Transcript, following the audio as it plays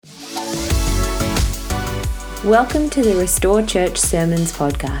Welcome to the Restore Church Sermons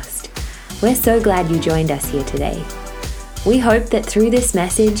podcast. We're so glad you joined us here today. We hope that through this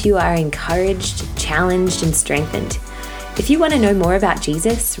message you are encouraged, challenged, and strengthened. If you want to know more about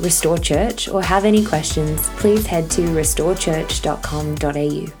Jesus, Restore Church, or have any questions, please head to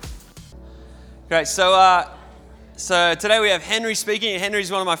restorechurch.com.au. Great. So today we have Henry speaking.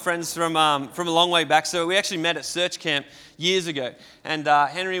 Henry's one of my friends from a long way back. So we actually met at Search Camp years ago. And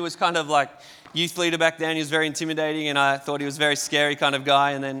Henry was kind of like youth leader back then. He was very intimidating, and I thought he was a very scary kind of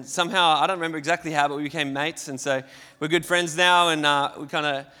guy. And then somehow, I don't remember exactly how, but we became mates. And so we're good friends now, and we kind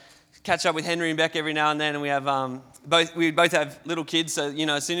of catch up with Henry and Beck every now and then. And we have we both have little kids. So, you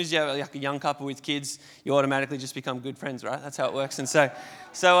know, as soon as you have like a young couple with kids, you automatically just become good friends, right? That's how it works. And so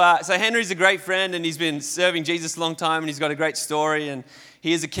Henry's a great friend, and he's been serving Jesus a long time, and he's got a great story. And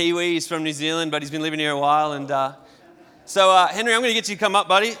he is a Kiwi. He's from New Zealand, but he's been living here a while. And Henry, I'm going to get you to come up,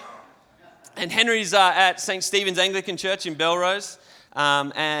 buddy. And Henry's at St. Stephen's Anglican Church in Belrose,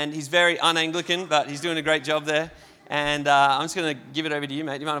 and he's very un-Anglican, but he's doing a great job there. And I'm just going to give it over to you,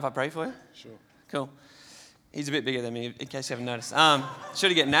 mate. Do you mind if I pray for you? Sure. Cool. He's a bit bigger than me, in case you haven't noticed. Should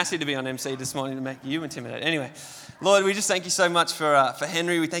have get Nasty to be on MC this morning to make you intimidate. Anyway, Lord, we just thank you so much for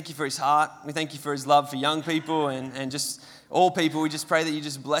Henry. We thank you for his heart. We thank you for his love for young people and just all people. We just pray that you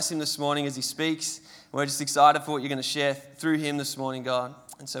just bless him this morning as he speaks. We're just excited for what you're going to share through him this morning, God.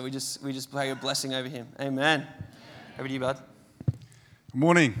 And so we just pray a blessing over him. Amen. Over to you, bud. Good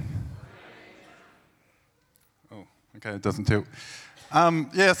morning. Oh, okay, it doesn't tilt. So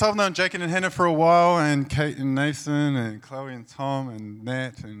I've known Jake and Hannah for a while, and Kate and Nathan, and Chloe and Tom, and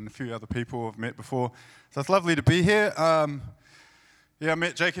Nat, and a few other people I've met before. So it's lovely to be here. I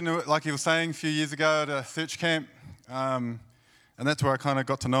met Jake, like he was saying, a few years ago at a search camp. And that's where I kind of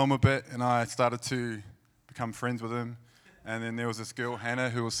got to know him a bit, and I started to become friends with him. And then there was this girl, Hannah,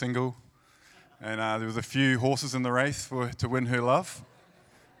 who was single. And there was a few horses in the race to win her love.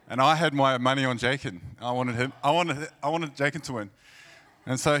 And I had my money on Jakin. I wanted Jakin to win.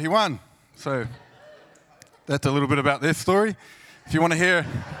 And so he won. So that's a little bit about their story. If you want to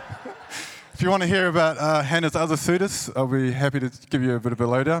hear about Hannah's other suitors, I'll be happy to give you a bit of a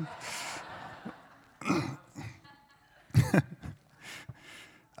lowdown.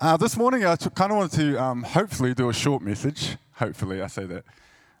 This morning, I kind of wanted to hopefully do a short message. Hopefully, I say that.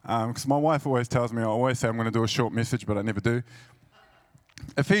 Because my wife always tells me, I always say I'm going to do a short message, but I never do.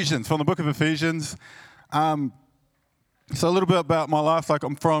 Ephesians, from the book of Ephesians. So a little bit about my life. Like,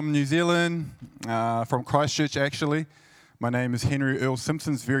 I'm from New Zealand, from Christchurch, actually. My name is Henri-Earl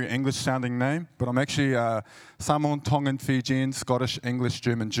Simpson. It's a very English-sounding name, but I'm actually Samoan, Tongan, Fijian, Scottish, English,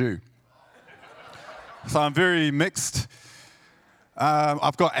 German Jew. So I'm very mixed.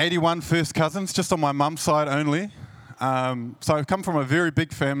 I've got 81 first cousins, just on my mum's side only. So I've come from a very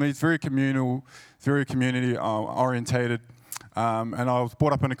big family. It's very communal, very community orientated. And I was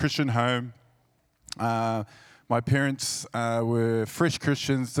brought up in a Christian home. My parents were fresh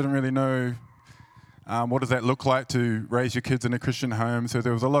Christians, didn't really know what does that look like to raise your kids in a Christian home. So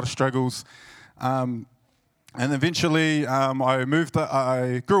there was a lot of struggles. And eventually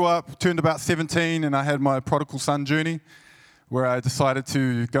I grew up, turned about 17, and I had my prodigal son journey, where I decided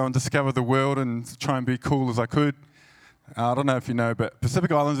to go and discover the world and try and be cool as I could. I don't know if you know, but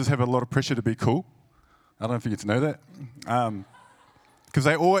Pacific Islanders have a lot of pressure to be cool. I don't know if you get to know that. Because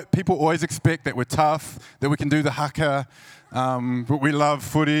people always expect that we're tough, that we can do the haka, but we love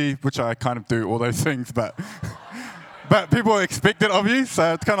footy, which I kind of do, all those things, but people expect it of you,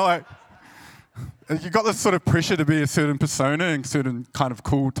 so it's kind of like, you got this sort of pressure to be a certain persona and certain kind of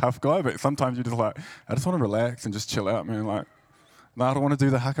cool, tough guy, but sometimes you're just like, I just want to relax and just chill out, man. Like, no, I don't want to do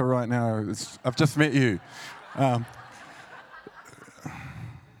the haka right now. I've just met you.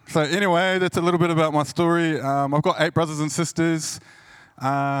 So anyway, that's a little bit about my story. I've got 8 brothers and sisters.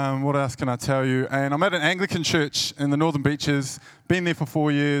 What else can I tell you? And I'm at an Anglican church in the Northern Beaches. Been there for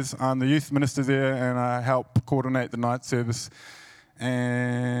 4 years. I'm the youth minister there, and I help coordinate the night service.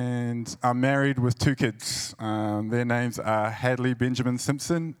 And I'm married with 2 kids. Their names are Hadley Benjamin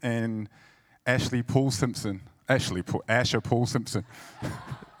Simpson and Asher Paul Simpson.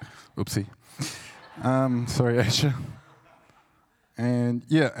 Oopsie. Sorry, Asher.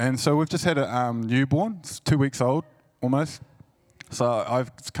 And so we've just had a newborn. It's 2 weeks old, almost. So I've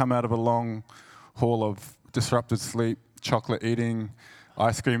come out of a long haul of disrupted sleep, chocolate eating,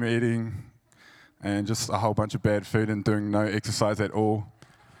 ice cream eating, and just a whole bunch of bad food and doing no exercise at all.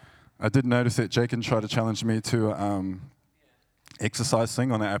 I did notice that Jacob tried to challenge me to exercise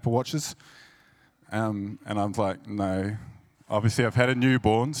thing on the Apple Watches. And I'm like, no. Obviously, I've had a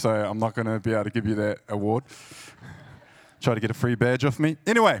newborn, so I'm not going to be able to give you that award. Try to get a free badge off me.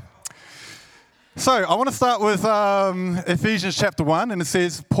 Anyway, So I want to start with Ephesians chapter 1, and it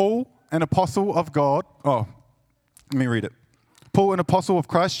says, Paul, an apostle of God. Oh, let me read it. Paul, an apostle of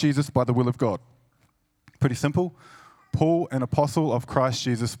Christ Jesus by the will of God. Pretty simple. Paul, an apostle of Christ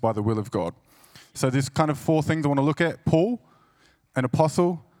Jesus by the will of God. So there's kind of four things I want to look at. Paul, an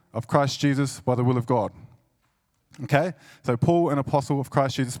apostle of Christ Jesus by the will of God. Okay? So Paul, an apostle of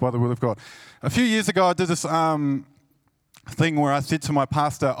Christ Jesus by the will of God. A few years ago, I did this thing where I said to my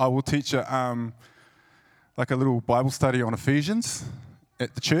pastor, I will teach like a little Bible study on Ephesians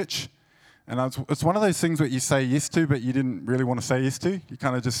at the church. And it's one of those things that you say yes to, but you didn't really want to say yes to. You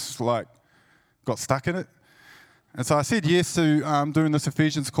kind of just like got stuck in it. And so I said yes to doing this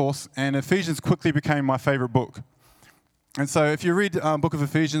Ephesians course, and Ephesians quickly became my favorite book. And so if you read book of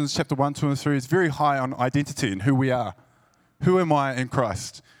Ephesians, chapter 1, 2, and 3, it's very high on identity and who we are. Who am I in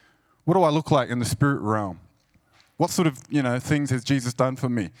Christ? What do I look like in the spirit realm? What sort of things has Jesus done for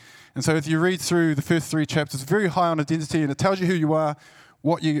me? And so if you read through the first 3 chapters, it's very high on identity, and it tells you who you are,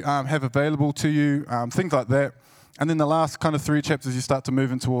 what you have available to you, things like that. And then the last kind of 3 chapters, you start to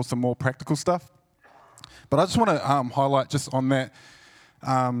move in towards some more practical stuff. But I just want to highlight just on that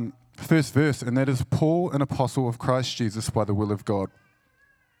first verse, and that is Paul, an apostle of Christ Jesus by the will of God.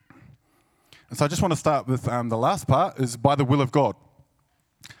 And so I just want to start with the last part, is by the will of God.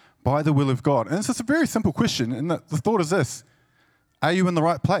 By the will of God. And it's just a very simple question, and the thought is this: are you in the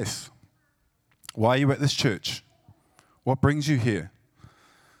right place? Why are you at this church? What brings you here?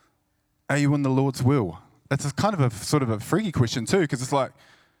 Are you in the Lord's will? It's a kind of a sort of a freaky question too, because it's like,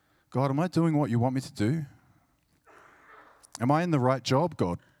 God, am I doing what you want me to do? Am I in the right job,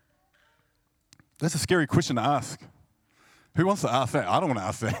 God? That's a scary question to ask. Who wants to ask that? I don't want to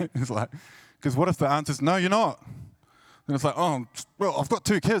ask that. It's like, because what if the answer is, no, you're not? Then it's like, oh, well, I've got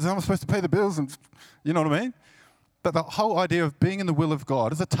 2 kids. How am I supposed to pay the bills? And you know what I mean? But the whole idea of being in the will of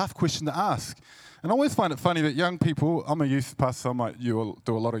God is a tough question to ask. And I always find it funny that young people, I'm a youth pastor, so I might do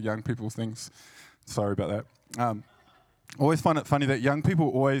a lot of young people things. Sorry about that. I always find it funny that young people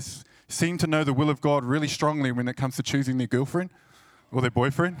always seem to know the will of God really strongly when it comes to choosing their girlfriend or their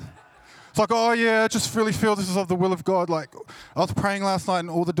boyfriend. It's like, oh yeah, I just really feel this is of the will of God. Like, I was praying last night and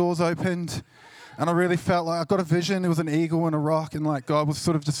all the doors opened, and I really felt like I got a vision. There was an eagle and a rock, and like God was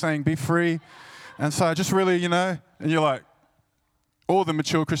sort of just saying, be free. And so I just really, and you're like, all the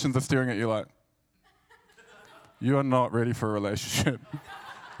mature Christians are staring at you like, you are not ready for a relationship.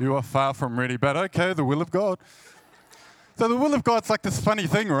 You are far from ready, but okay, the will of God. So the will of God's like this funny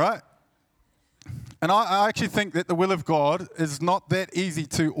thing, right? And I actually think that the will of God is not that easy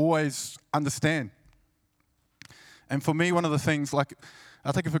to always understand. And for me, one of the things, like,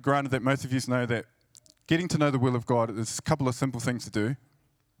 I take it for granted that most of you know that getting to know the will of God is a couple of simple things to do.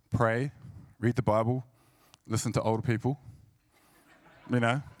 Pray, read the Bible, listen to older people.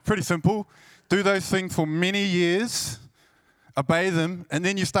 Pretty simple. Do those things for many years, obey them, and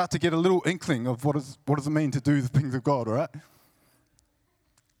then you start to get a little inkling of what does it mean to do the things of God, all right?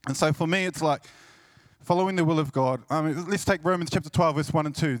 And so for me, it's like following the will of God. Let's take Romans chapter 12, verse 1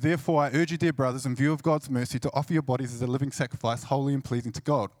 and 2. Therefore, I urge you, dear brothers, in view of God's mercy, to offer your bodies as a living sacrifice, holy and pleasing to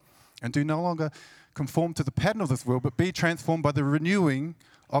God. And do no longer conform to the pattern of this world, but be transformed by the renewing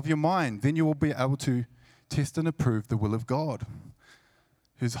of your mind. Then you will be able to test and approve the will of God,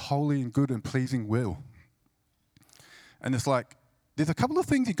 His holy and good and pleasing will. And it's like, there's a couple of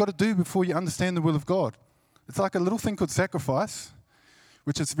things you've got to do before you understand the will of God. It's like a little thing called sacrifice,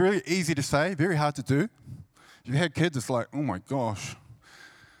 which is very easy to say, very hard to do. If you had kids, it's like, oh my gosh.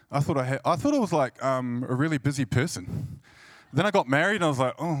 I thought I was like a really busy person. Then I got married and I was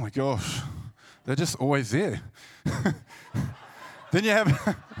like, oh my gosh, they're just always there. Then you have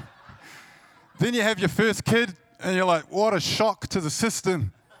your first kid and you're like, what a shock to the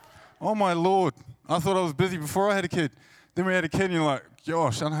system. Oh my Lord, I thought I was busy before I had a kid. Then we had a kid and you're like,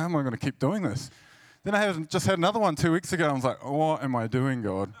 gosh, how am I going to keep doing this? Then I just had another one 2 weeks ago. I was like, what am I doing,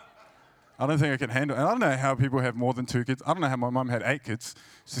 God? I don't think I can handle it. And I don't know how people have more than 2 kids. I don't know how my mum had 8 kids.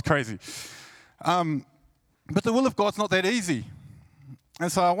 It's just crazy. But the will of God's not that easy.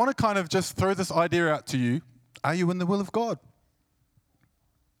 And so I want to kind of just throw this idea out to you. Are you in the will of God?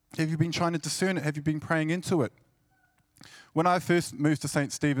 Have you been trying to discern it? Have you been praying into it? When I first moved to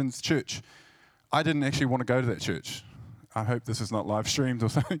St. Stephen's Church, I didn't actually want to go to that church. I hope this is not live streamed or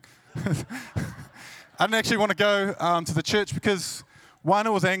something. I didn't actually want to go to the church because, 1, it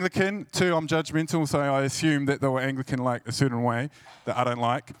was Anglican. 2, I'm judgmental, so I assumed that they were Anglican like a certain way that I don't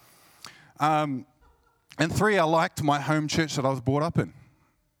like. And 3, I liked my home church that I was brought up in.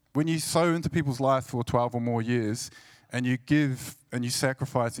 When you sow into people's lives for 12 or more years, and you give and you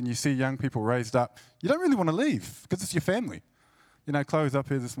sacrifice and you see young people raised up, you don't really want to leave because it's your family. Chloe's up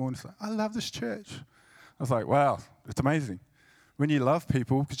here this morning. She's like, I love this church. I was like, wow, it's amazing. When you love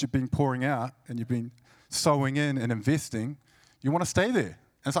people because you've been pouring out and you've been sowing in and investing, you want to stay there.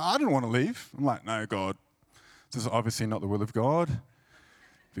 And so I didn't want to leave. I'm like, no, God, this is obviously not the will of God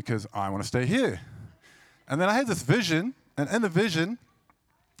because I want to stay here. And then I had this vision, and in the vision,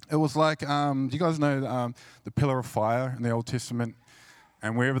 it was like, do you guys know the pillar of fire in the Old Testament?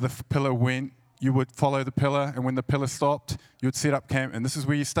 And wherever the pillar went, you would follow the pillar, and when the pillar stopped, you would set up camp, and this is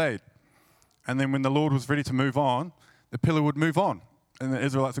where you stayed. And then when the Lord was ready to move on, the pillar would move on. And the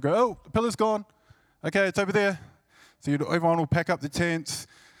Israelites would go, oh, the pillar's gone. Okay, it's over there. So everyone will pack up the tents.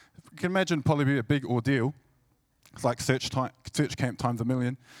 You can imagine probably be a big ordeal. It's like search camp times a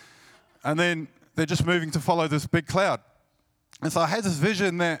million. And then they're just moving to follow this big cloud. And so I had this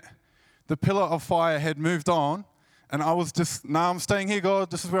vision that the pillar of fire had moved on, and I was just, I'm staying here,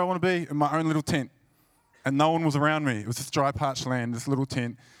 God. This is where I want to be, in my own little tent. And no one was around me. It was this dry, parched land, this little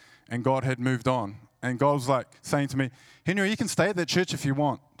tent, and God had moved on. And God was like saying to me, Henry, you can stay at that church if you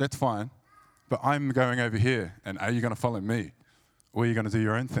want. That's fine. But I'm going over here, and are you going to follow me? Or are you going to do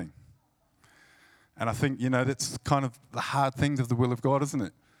your own thing? And I think, that's kind of the hard things of the will of God, isn't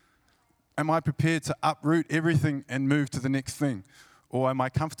it? Am I prepared to uproot everything and move to the next thing? Or am I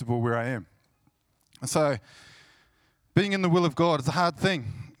comfortable where I am? And so, being in the will of God is a hard thing.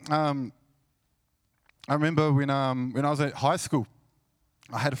 I remember when I was at high school,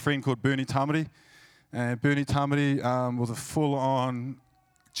 I had a friend called Bernie Tamati. And Bernie Tamati was a full-on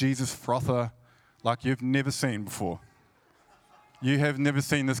Jesus frother like you've never seen before. You have never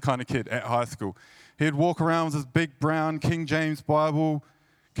seen this kind of kid at high school. He'd walk around with his big brown King James Bible,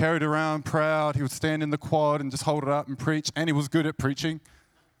 carried around proud. He would stand in the quad and just hold it up and preach. And he was good at preaching.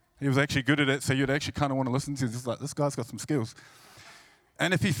 He was actually good at it, so you'd actually kind of want to listen to him. Just like, this guy's got some skills.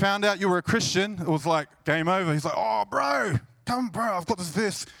 And if he found out you were a Christian, it was like game over. He's like, oh, bro, come, bro, I've got this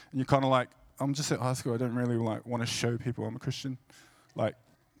verse. And you're kind of like, I'm just at high school. I don't really want to show people I'm a Christian. Like,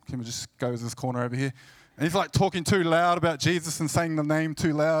 can we just go to this corner over here? And he's like talking too loud about Jesus and saying the name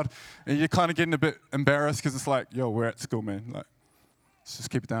too loud. And you're kind of getting a bit embarrassed because it's like, yo, we're at school, man. Like, let's just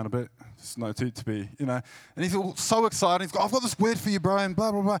keep it down a bit. There's no need to be, And he's all so excited. He's got, I've got this word for you, bro, and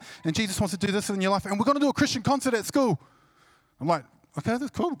blah, blah, blah. And Jesus wants to do this in your life. And we're going to do a Christian concert at school. I'm like, okay, that's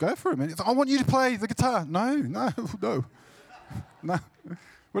cool. Go for it, man. He's like, I want you to play the guitar. No. No.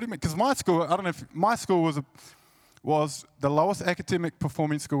 What do you mean? Because my school, I don't know if my school was the lowest academic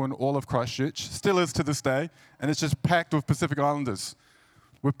performing school in all of Christchurch, still is to this day, and it's just packed with Pacific Islanders.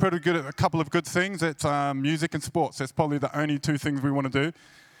 We're pretty good at a couple of good things. It's music and sports. That's probably the only two things we want to do.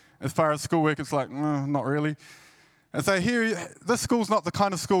 As far as schoolwork, it's like, not really. And so this school's not the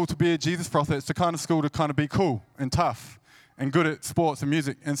kind of school to be a Jesus frother. It's the kind of school to kind of be cool and tough and good at sports and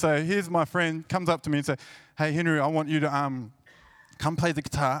music. And so here's my friend, comes up to me and says, hey, Henry, I want you to come play the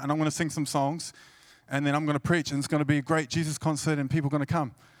guitar, and I'm going to sing some songs, and then I'm going to preach, and it's going to be a great Jesus concert, and people are going to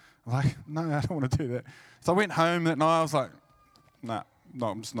come. I'm like, no, I don't want to do that. So I went home that night. I was like, no,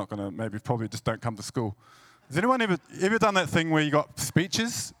 I'm just not going to, probably just don't come to school. Has anyone ever done that thing where you got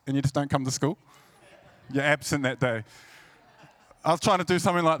speeches and you just don't come to school? You're absent that day. I was trying to do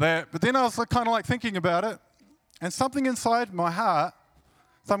something like that, but then I was kind of like thinking about it, and something inside my heart,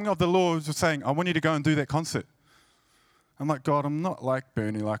 something of the Lord was saying, I want you to go and do that concert. I'm like, God, I'm not like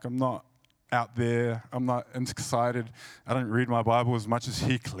Bernie. Like, I'm not out there. I'm not excited. I don't read my Bible as much as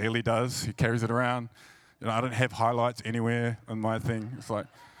he clearly does. He carries it around. I don't have highlights anywhere on my thing. It's like...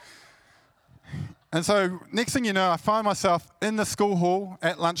 And so next thing you know, I find myself in the school hall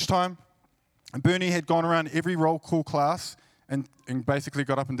at lunchtime. And Bernie had gone around every roll call class and basically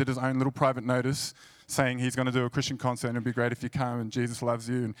got up and did his own little private notice saying he's going to do a Christian concert and it'd be great if you come and Jesus loves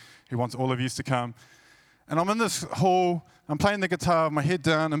you and he wants all of you to come. And I'm in this hall, I'm playing the guitar, my head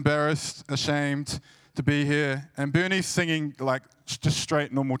down, embarrassed, ashamed to be here. And Bernie's singing like just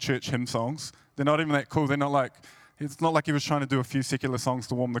straight normal church hymn songs. They're not even that cool. They're not like, it's not like he was trying to do a few secular songs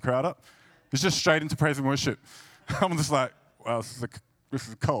to warm the crowd up. It's just straight into praise and worship. I'm just like, wow, this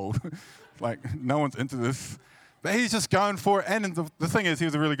is cold. Like, no one's into this. But he's just going for it. And the thing is, he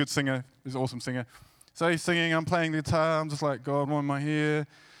was a really good singer. He was an awesome singer. So he's singing, I'm playing the guitar. I'm just like, God, why am I here?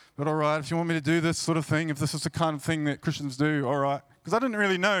 But all right, if you want me to do this sort of thing, if this is the kind of thing that Christians do, all right. Because I didn't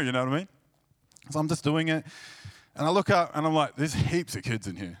really know, you know what I mean? So I'm just doing it. And I look up and I'm like, there's heaps of kids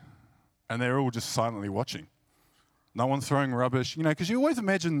in here. And they're all just silently watching. No one's throwing rubbish, because you always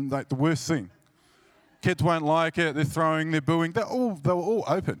imagine like the worst thing. Kids won't like it, they're throwing, they're booing. They were all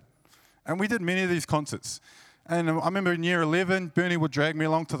open. And we did many of these concerts. And I remember in year 11, Bernie would drag me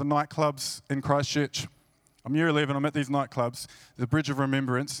along to the nightclubs in Christchurch. I'm year 11, I'm at these nightclubs, the Bridge of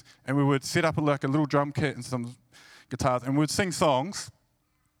Remembrance, and we would set up like a little drum kit and some guitars, and we'd sing songs,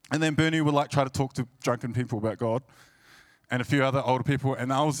 and then Bernie would like try to talk to drunken people about God, and a few other older people,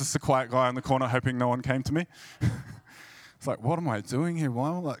 and I was just the quiet guy in the corner hoping no one came to me. It's like, what am I doing here? Why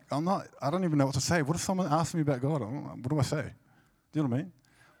am I don't even know what to say. What if someone asks me about God? What do I say? Do you know what I mean?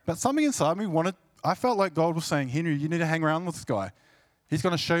 But something inside me I felt like God was saying, Henry, you need to hang around with this guy. He's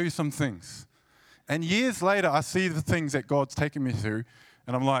going to show you some things. And years later, I see the things that God's taken me through,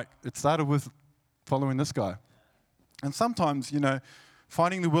 and I'm like, it started with following this guy. And sometimes,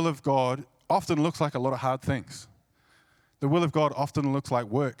 finding the will of God often looks like a lot of hard things. The will of God often looks like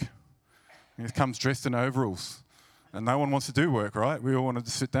work. And it comes dressed in overalls. And no one wants to do work, right? We all want to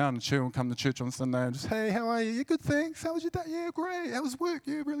just sit down and chill and come to church on Sunday and just, hey, how are you? Yeah, good, thanks. How was your day? Yeah, great. How was work?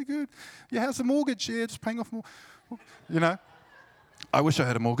 Yeah, really good. Yeah, how's the mortgage? Yeah, just paying off more. I wish I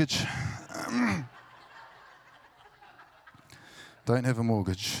had a mortgage. Don't have a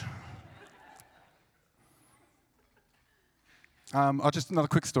mortgage. Just another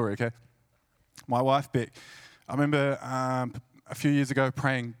quick story, okay? My wife, Beck, I remember a few years ago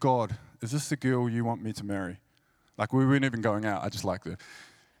praying, God, is this the girl you want me to marry? Like, we weren't even going out. I just liked her.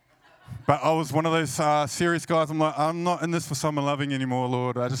 But I was one of those serious guys. I'm like, I'm not in this for someone loving anymore,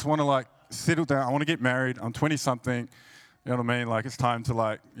 Lord. I just want to, settle down. I want to get married. I'm 20-something. You know what I mean? Like, it's time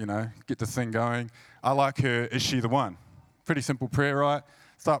to, get this thing going. I like her. Is she the one? Pretty simple prayer, right?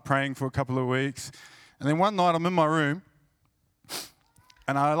 Start praying for a couple of weeks. And then one night I'm in my room,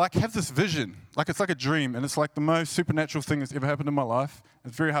 and I, have this vision. It's like a dream, and it's like the most supernatural thing that's ever happened in my life.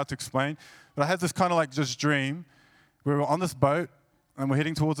 It's very hard to explain. But I had this kind of just dream. We were on this boat, and we're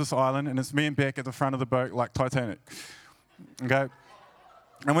heading towards this island, and it's me and Beck at the front of the boat, like Titanic. Okay?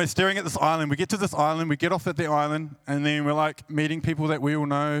 And we're staring at this island. We get to this island, we get off at the island, and then we're, meeting people that we all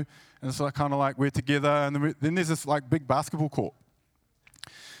know, and it's kind of we're together, and then there's this, big basketball court.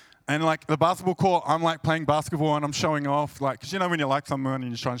 And, the basketball court, I'm, playing basketball, and I'm showing off, because when you like someone and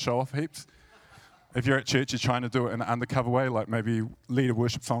you're trying to show off heaps? If you're at church, you're trying to do it in an undercover way, maybe lead a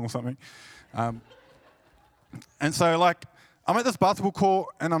worship song or something. And so, I'm at this basketball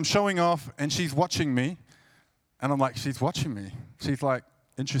court, and I'm showing off, and she's watching me. And I'm like, she's watching me. She's,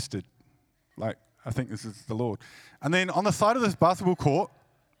 interested. I think this is the Lord. And then on the side of this basketball court,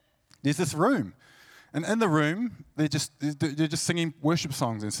 there's this room. And in the room, they're just singing worship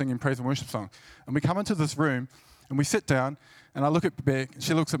songs and singing praise and worship songs. And we come into this room, and we sit down, and I look at Beck, and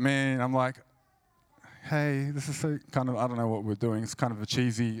she looks at me, and I'm like, hey, this is so kind of, I don't know what we're doing. It's kind of a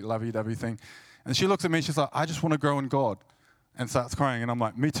cheesy, lovey-dovey thing. And she looks at me, she's like, I just want to grow in God, and starts crying. And I'm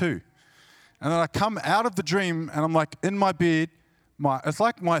like, me too. And then I come out of the dream, and I'm in my bed. It's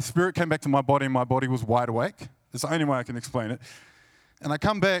like my spirit came back to my body, and my body was wide awake. It's the only way I can explain it. And I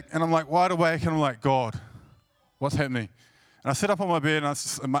come back, and I'm wide awake, and I'm like, God, what's happening? And I sit up on my bed, and I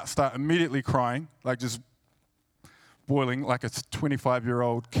start immediately crying, just boiling, like a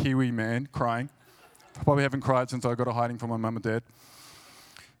 25-year-old Kiwi man crying. I probably haven't cried since I got a hiding from my mum and dad.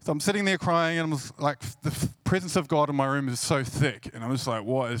 So I'm sitting there crying, and I'm the presence of God in my room is so thick. And I'm just like,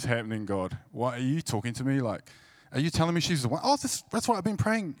 what is happening, God? Why are you talking to me? Are you telling me she's the one? Oh, that's why I've been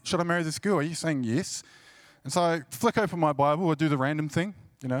praying. Should I marry this girl? Are you saying yes? And so I flick open my Bible. I do the random thing,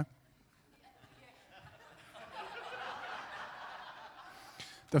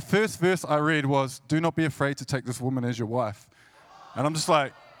 The first verse I read was, do not be afraid to take this woman as your wife. And I'm just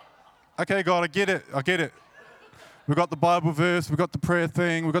like, okay, God, I get it. We've got the Bible verse, we've got the prayer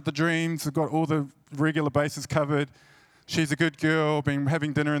thing, we've got the dreams, we've got all the regular bases covered. She's a good girl, been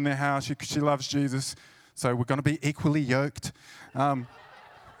having dinner in their house, she loves Jesus, so we're going to be equally yoked.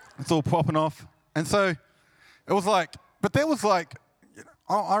 It's all popping off. And so it was but that was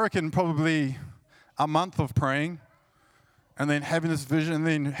I reckon probably a month of praying, and then having this vision, and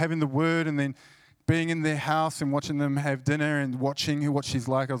then having the word, and then being in their house and watching them have dinner and watching what she's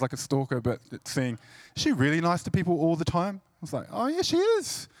like. I was like a stalker, but seeing, is she really nice to people all the time? I was like, oh yeah, she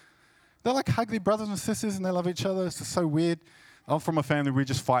is. They're hug their brothers and sisters, and they love each other. It's just so weird. I'm from a family where we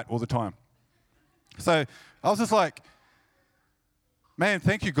just fight all the time. So I was just like, man,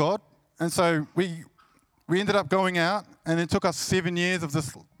 thank you, God. And so we ended up going out, and it took us 7 years of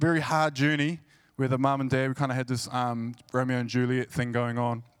this very hard journey where the mum and dad, we kind of had this Romeo and Juliet thing going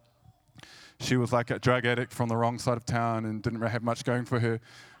on. She was a drug addict from the wrong side of town and didn't really have much going for her.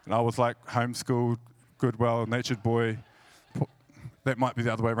 And I was homeschooled, good, well-natured boy. That might be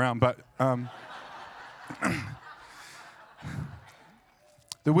the other way around, but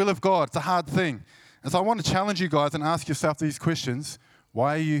the will of God, it's a hard thing. And so I want to challenge you guys and ask yourself these questions.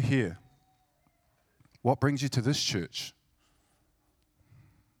 Why are you here? What brings you to this church?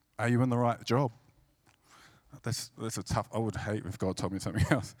 Are you in the right job? That's a tough, I would hate if God told me something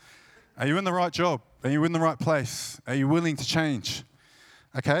else. Are you in the right job? Are you in the right place? Are you willing to change?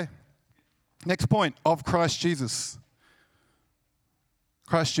 Okay? Next point, of Christ Jesus.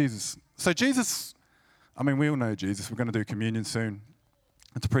 Christ Jesus. So Jesus, we all know Jesus. We're going to do communion soon.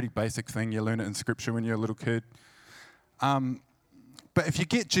 It's a pretty basic thing. You learn it in Scripture when you're a little kid. But if you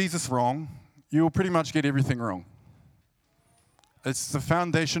get Jesus wrong, you will pretty much get everything wrong. It's the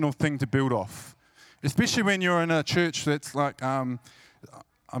foundational thing to build off. Especially when you're in a church that's like,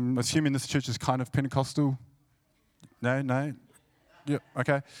 I'm assuming this church is kind of Pentecostal. No? Yeah,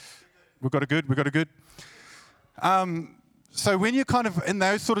 okay. We've got a good. So when you're kind of in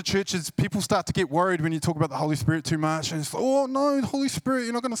those sort of churches, people start to get worried when you talk about the Holy Spirit too much. And it's like, oh no, the Holy Spirit,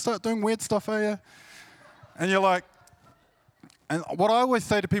 you're not going to start doing weird stuff, are you? And you're like, and what I always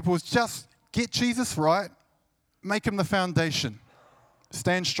say to people is just get Jesus right, make him the foundation.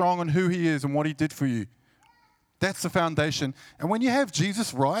 Stand strong on who he is and what he did for you. That's the foundation. And when you have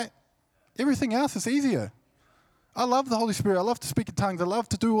Jesus right, everything else is easier. I love the Holy Spirit. I love to speak in tongues. I love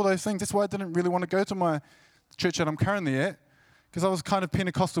to do all those things. That's why I didn't really want to go to my church that I'm currently at, because I was kind of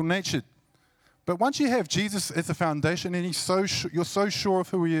Pentecostal natured. But once you have Jesus as a foundation and you're so sure of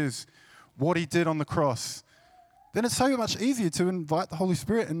who he is, what he did on the cross, then it's so much easier to invite the Holy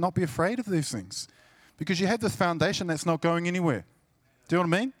Spirit and not be afraid of these things, because you have this foundation that's not going anywhere. Do you know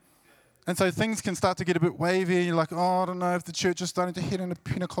what I mean? And so things can start to get a bit wavy, and you're like, oh, I don't know if the church is starting to head in a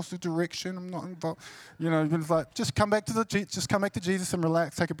Pentecostal direction. I'm not involved. It's like, just come back to Jesus and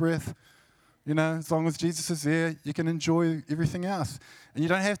relax, take a breath. As long as Jesus is there, you can enjoy everything else. And you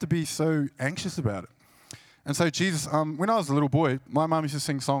don't have to be so anxious about it. And so Jesus, when I was a little boy, my mum used to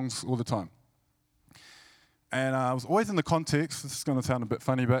sing songs all the time. And I was always in the context, this is going to sound a bit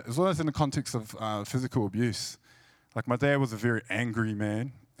funny, but it was always in the context of physical abuse. Like my dad was a very angry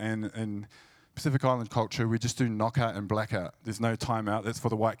man. And in Pacific Island culture, we just do knockout and blackout. There's no timeout. That's for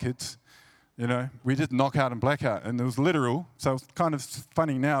the white kids. We did knockout and blackout, and it was literal. So it's kind of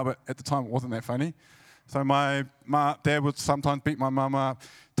funny now, but at the time it wasn't that funny. So my dad would sometimes beat my mum up,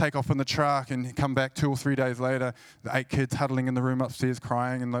 take off in the truck, and come back 2 or 3 days later, the 8 kids huddling in the room upstairs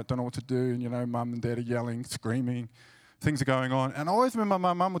crying and don't know what to do. And, mum and dad are yelling, screaming. Things are going on. And I always remember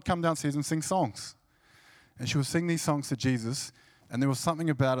my mum would come downstairs and sing songs. And she would sing these songs to Jesus. And there was something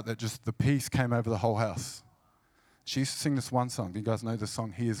about it that just the peace came over the whole house. She used to sing this one song. Do you guys know this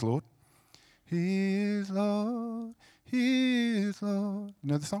song, He is Lord? He is Lord, He is Lord. You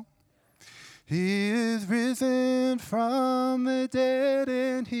know the song? He is risen from the dead,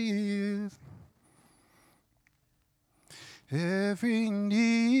 and He is. Every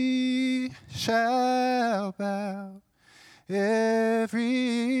knee shall bow,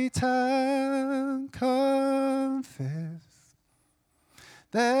 every tongue confess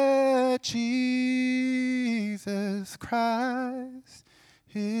that Jesus Christ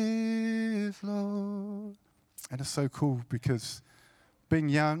is Lord. And it's so cool because being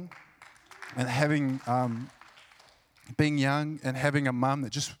young and having a mum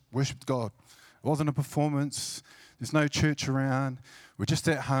that just worshipped God. It wasn't a performance. There's no church around. We're just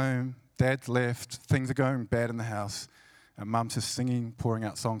at home. Dad's left. Things are going bad in the house. And mum's just singing, pouring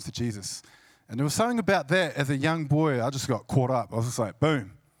out songs to Jesus. And there was something about that as a young boy. I just got caught up. I was just like,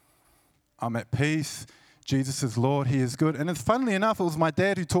 boom. I'm at peace. Jesus is Lord. He is good. And it's funnily enough, it was my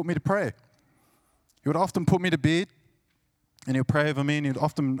dad who taught me to pray. He would often put me to bed, and he'd pray over me, and he'd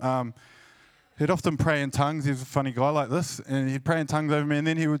often pray in tongues. He was a funny guy like this, and he'd pray in tongues over me, and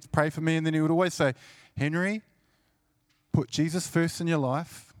then he would pray for me, and then he would always say, Henry, put Jesus first in your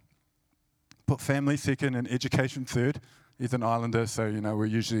life, put family second, and education third. He's an islander, so, we're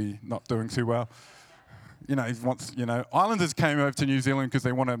usually not doing too well. Islanders came over to New Zealand because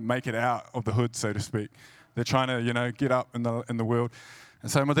they want to make it out of the hood, so to speak. They're trying to, get up in the world. And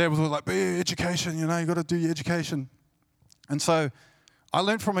so my dad was always like, education, you got to do your education. And so I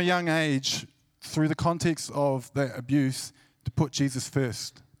learned from a young age, through the context of that abuse, to put Jesus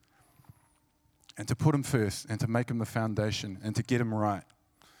first. And to put him first, and to make him the foundation, and to get him right.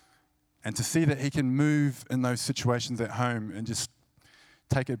 And to see that he can move in those situations at home and just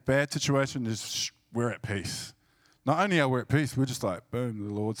take a bad situation and just, we're at peace. Not only are we at peace, we're just like, boom,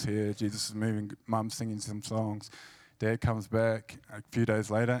 the Lord's here, Jesus is moving, Mum's singing some songs, Dad comes back a few days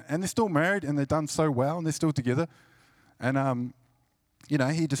later, and they're still married, and they've done so well, and they're still together. And,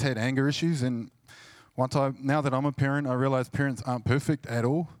 he just had anger issues, and one time, now that I'm a parent, I realize parents aren't perfect at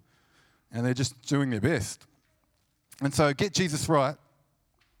all, and they're just doing their best. And so get Jesus right.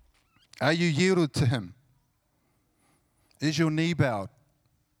 Are you yielded to him? Is your knee bowed?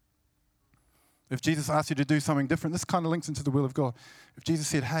 If Jesus asked you to do something different, this kind of links into the will of God. If Jesus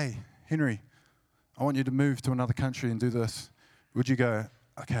said, hey, Henry, I want you to move to another country and do this, would you go,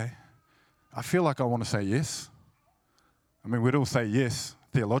 okay, I feel like I want to say yes. I mean, we'd all say yes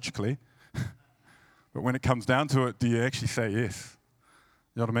theologically. But when it comes down to it, do you actually say yes?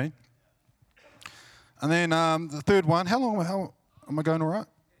 You know what I mean? And then the third one, how am I going all right?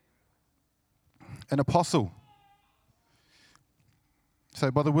 An apostle.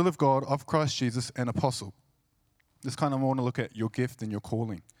 So by the will of God, of Christ Jesus, an apostle. This kind of want to look at your gift and your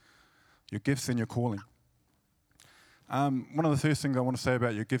calling. Your gifts and your calling. One of the first things I want to say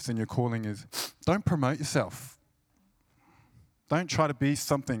about your gifts and your calling is don't promote yourself. Don't try to be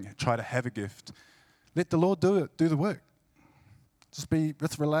something, try to have a gift. Let the Lord do it, do the work. Just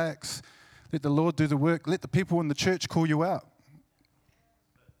relax. Let the Lord do the work. Let the people in the church call you out.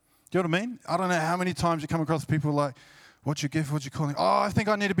 Do you know what I mean? I don't know how many times you come across people like, what's your gift, what's your calling? Oh, I think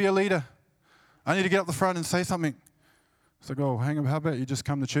I need to be a leader. I need to get up the front and say something. It's like, oh, hang on, how about you just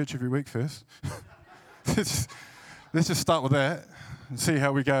come to church every week first? Let's just start with that and see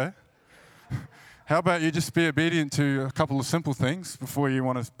how we go. How about you just be obedient to a couple of simple things before you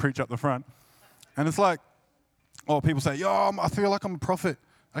want to preach up the front? And it's like, oh, people say, I feel like I'm a prophet.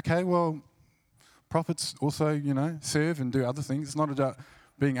 Okay, well, prophets also, serve and do other things. It's not about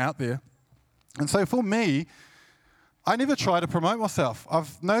being out there. And so for me, I never try to promote myself.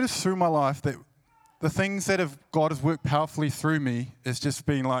 I've noticed through my life that the things that God has worked powerfully through me is just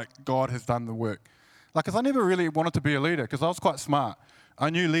being like God has done the work. Like, because I never really wanted to be a leader because I was quite smart. I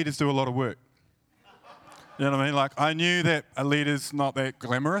knew leaders do a lot of work. You know what I mean? Like, I knew that a leader's not that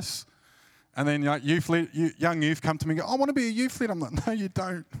glamorous. And then young youth come to me and go, I want to be a youth leader. I'm like, no, you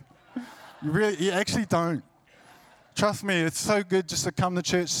don't. You actually don't. Trust me, it's so good just to come to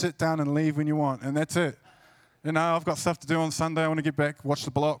church, sit down and leave when you want. And that's it. I've got stuff to do on Sunday. I want to get back, watch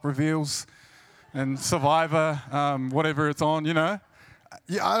The Block, Reveals, and Survivor, whatever it's on, Yeah,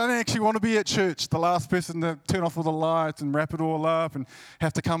 I don't actually want to be at church, the last person to turn off all the lights and wrap it all up and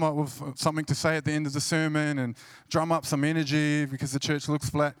have to come up with something to say at the end of the sermon and drum up some energy because the church looks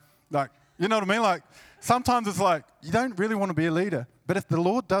flat. Like, you know what I mean? Like, sometimes it's like, you don't really want to be a leader. But if the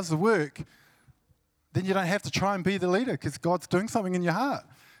Lord does the work, then you don't have to try and be the leader because God's doing something in your heart.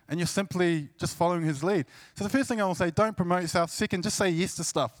 And you're simply just following his lead. So the first thing I will say, don't promote yourself. Second, just say yes to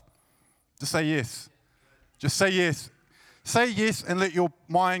stuff. Just say yes. Just say yes. Say yes and let your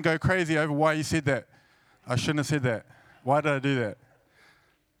mind go crazy over why you said that. I shouldn't have said that. Why did I do that?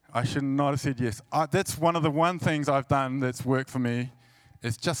 I should not have said yes. That's one of the things I've done that's worked for me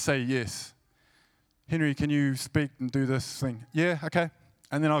is just say yes. Henry, can you speak and do this thing? Yeah, okay.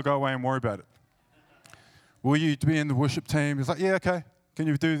 And then I'll go away and worry about it. Will you be in the worship team? It's like, yeah, okay. Can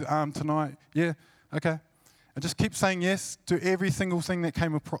you do tonight? Yeah, okay. And just keep saying yes to every single thing that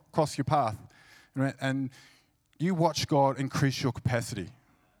came across your path. Right? And you watch God increase your capacity.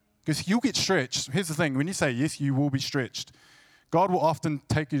 Because you'll get stretched. Here's the thing. When you say yes, you will be stretched. God will often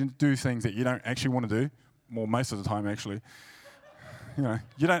take you to do things that you don't actually want to do. Well, most of the time, actually. You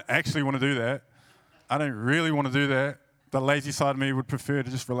don't actually want to do that. I don't really want to do that. The lazy side of me would prefer to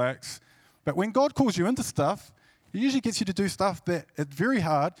just relax. But when God calls you into stuff, he usually gets you to do stuff that it's very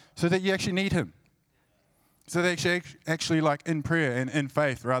hard so that you actually need him. So that actually like in prayer and in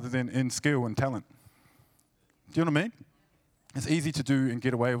faith rather than in skill and talent. Do you know what I mean? It's easy to do and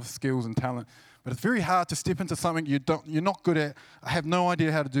get away with skills and talent, but it's very hard to step into something you're not good at. I have no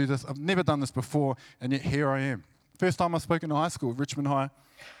idea how to do this. I've never done this before, and yet here I am. First time I spoke in high school, Richmond High,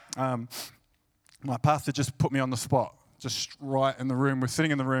 my pastor just put me on the spot, just right in the room. We're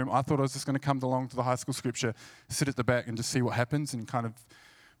sitting in the room. I thought I was just going to come along to the high school scripture, sit at the back and just see what happens and kind of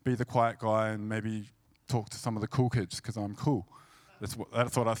be the quiet guy and maybe talk to some of the cool kids because I'm cool. That's what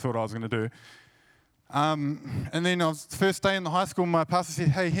I thought I was going to do. And then the first day in the high school, my pastor said,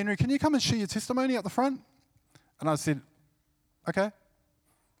 hey, Henry, can you come and share your testimony up the front? And I said, okay.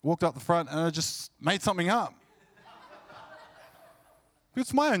 Walked up the front and I just made something up.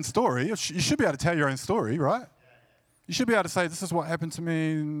 It's my own story. You should be able to tell your own story, right? You should be able to say, this is what happened to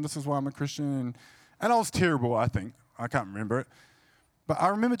me, and this is why I'm a Christian. And I was terrible, I think. I can't remember it. But I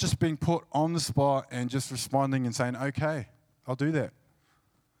remember just being put on the spot and just responding and saying, okay, I'll do that.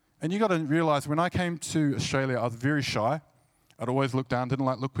 And you got to realize, when I came to Australia, I was very shy. I'd always look down, didn't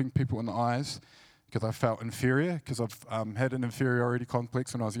like looking people in the eyes because I felt inferior, because I've had an inferiority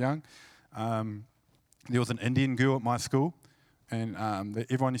complex when I was young. There was an Indian girl at my school, and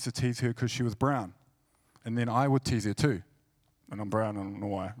everyone used to tease her because she was brown. And then I would tease her too. And I'm brown, I don't know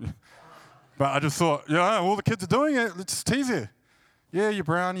why. But I just thought, all the kids are doing it, let's just tease her. Yeah, you're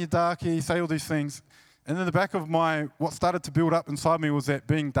brown, you're dark, you say all these things. And in the back of what started to build up inside me was that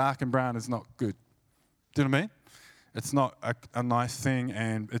being dark and brown is not good. Do you know what I mean? It's not a nice thing,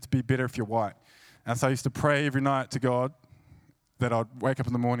 and it'd be better if you're white. And so I used to pray every night to God that I'd wake up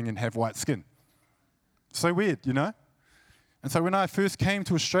in the morning and have white skin. So weird, you know? And so when I first came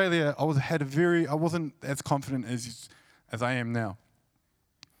to Australia, I wasn't as confident as I am now.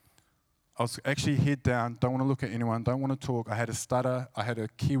 I was actually head down, don't want to look at anyone, don't want to talk. I had a stutter, I had a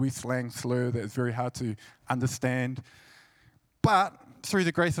Kiwi slang slur that is very hard to understand. But through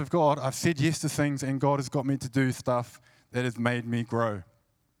the grace of God, I've said yes to things, and God has got me to do stuff that has made me grow.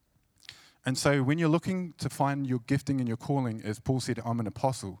 And so when you're looking to find your gifting and your calling, as Paul said, I'm an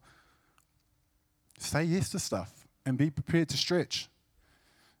apostle, say yes to stuff and be prepared to stretch.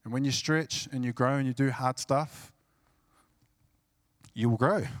 And when you stretch and you grow and you do hard stuff, you will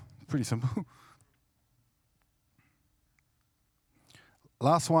grow. Pretty simple.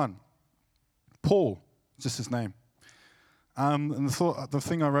 Last one. Paul, just his name. And the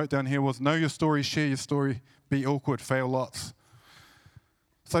thing I wrote down here was, know your story, share your story, be awkward, fail lots.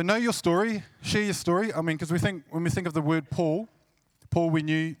 So know your story, share your story. I mean, because when we think of the word Paul we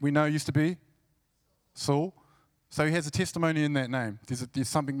know used to be Saul. So he has a testimony in that name. There's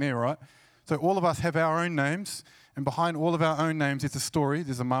something there, right? So all of us have our own names, and behind all of our own names there's a story.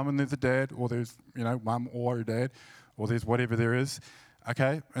 There's a mum and there's a dad, or there's, mum or a dad, or there's whatever there is.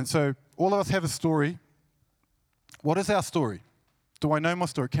 Okay? And so all of us have a story. What is our story? Do I know my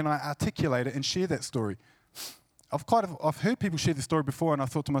story? Can I articulate it and share that story? I've heard people share the story before, and I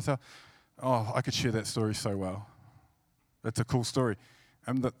thought to myself, oh, I could share that story so well. That's a cool story.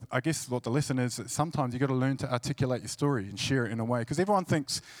 And I guess what the lesson is that sometimes you've got to learn to articulate your story and share it in a way. Because everyone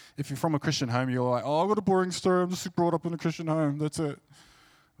thinks if you're from a Christian home, you're like, oh, I've got a boring story. I'm just brought up in a Christian home. That's it.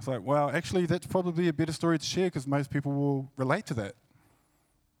 It's like, well, actually, that's probably a better story to share because most people will relate to that.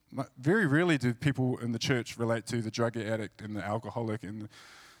 Very rarely do people in the church relate to the drug addict and the alcoholic and,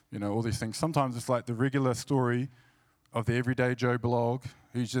 all these things. Sometimes it's like the regular story of the everyday Joe Blog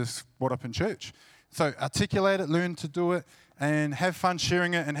who's just brought up in church. So articulate it, learn to do it, and have fun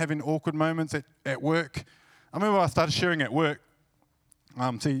sharing it and having awkward moments at work. I remember I started sharing at work.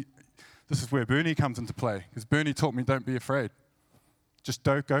 This is where Bernie comes into play, because Bernie taught me don't be afraid. Just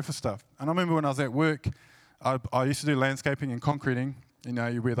don't go for stuff. And I remember when I was at work, I used to do landscaping and concreting.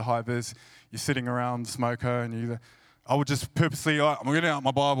 You wear the high vis, you're sitting around the smoker, and I would just purposely, I'm getting out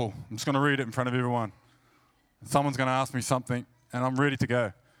my Bible. I'm just going to read it in front of everyone. Someone's going to ask me something, and I'm ready to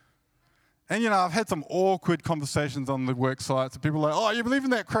go. And, I've had some awkward conversations on the work sites. People are like, oh, you believe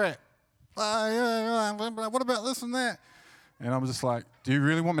in that crap? Yeah, what about this and that? And I'm just like, do you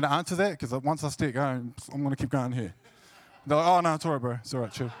really want me to answer that? Because once I start going, I'm going to keep going here. They're like, oh, no, it's all right, bro. It's all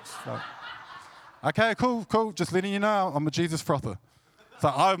right, chill. Like, okay, cool. Just letting you know, I'm a Jesus frother. So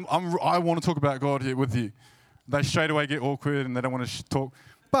I want to talk about God here with you. They straight away get awkward and they don't want to talk.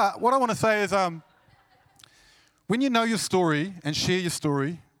 But what I want to say is when you know your story and share your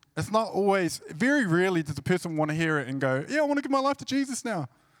story, it's not always, very rarely does the person want to hear it and go, yeah, I want to give my life to Jesus now.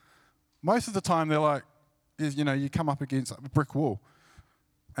 Most of the time they're like, you come up against a brick wall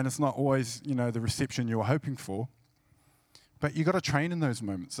and it's not always, the reception you were hoping for. But you got to train in those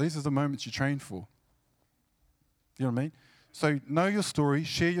moments. These are the moments you train for. You know what I mean? So know your story,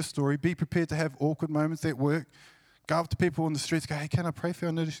 share your story, be prepared to have awkward moments at work. Go up to people on the streets, go, hey, can I pray for you?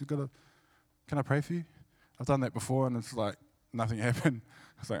 I noticed can I pray for you? I've done that before and it's like, nothing happened.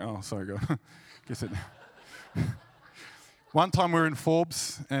 I was like, oh, sorry, God. Guess it. One time we were in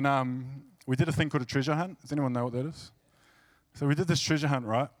Forbes and we did a thing called a treasure hunt. Does anyone know what that is? So we did this treasure hunt,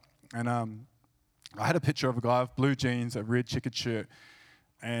 right? And I had a picture of a guy with blue jeans, a red checkered shirt,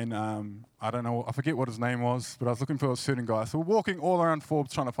 and I don't know, I forget what his name was, but I was looking for a certain guy. So we're walking all around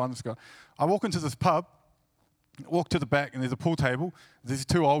Forbes trying to find this guy. I walk into this pub, walk to the back, and there's a pool table. There's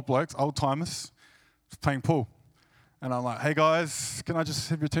two old blokes, old timers, playing pool. And I'm like, hey guys, can I just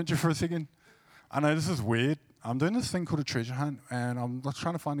have your attention for a second? I know this is weird. I'm doing this thing called a treasure hunt, and I'm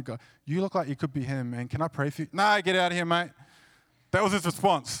trying to find a guy. You look like you could be him, and can I pray for you? Nah, get out of here, mate. That was his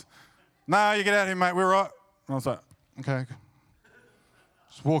response. Nah, you get out of here, mate. We're right. And I was like, okay.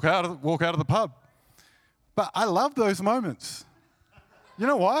 Just walk out of the pub. But I love those moments. You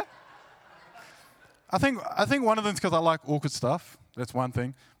know why? I think one of them is because I like awkward stuff. That's one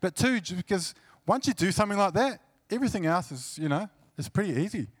thing. But two, just because once you do something like that, everything else is, it's pretty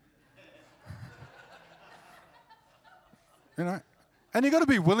easy. And you got to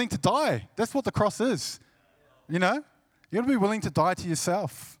be willing to die. That's what the cross is. You got to be willing to die to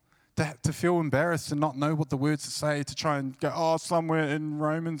yourself, to feel embarrassed and not know what the words to say, to try and go, somewhere in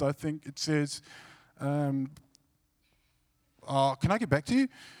Romans, I think it says, can I get back to you?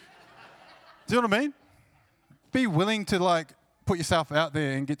 Do you know what I mean? Be willing to put yourself out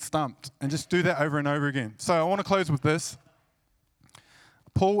there and get stumped and just do that over and over again. So I want to close with this.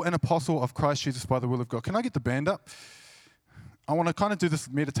 Paul, an apostle of Christ Jesus by the will of God. Can I get the band up? I want to kind of do this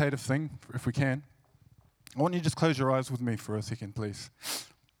meditative thing, if we can. I want you to just close your eyes with me for a second, please.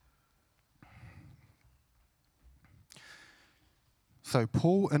 So,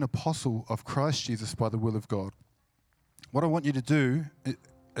 Paul, an apostle of Christ Jesus by the will of God. What I want you to do,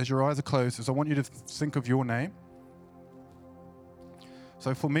 as your eyes are closed, is I want you to think of your name.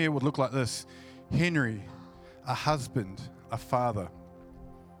 So for me, it would look like this. Henry, a husband, a father,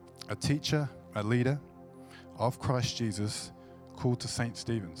 a teacher, a leader of Christ Jesus, called to St.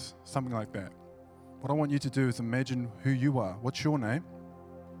 Stephen's. Something like that. What I want you to do is imagine who you are. What's your name?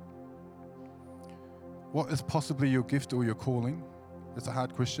 What is possibly your gift or your calling? It's a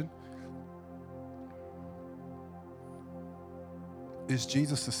hard question. Is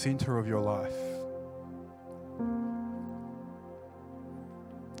Jesus the center of your life?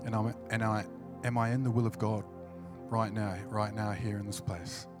 Am I in the will of God right now here in this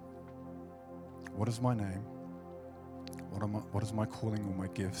place? What is my name? What is my calling or my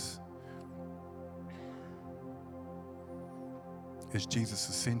gifts? Is Jesus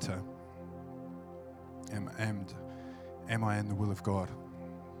the center? Am I in the will of God?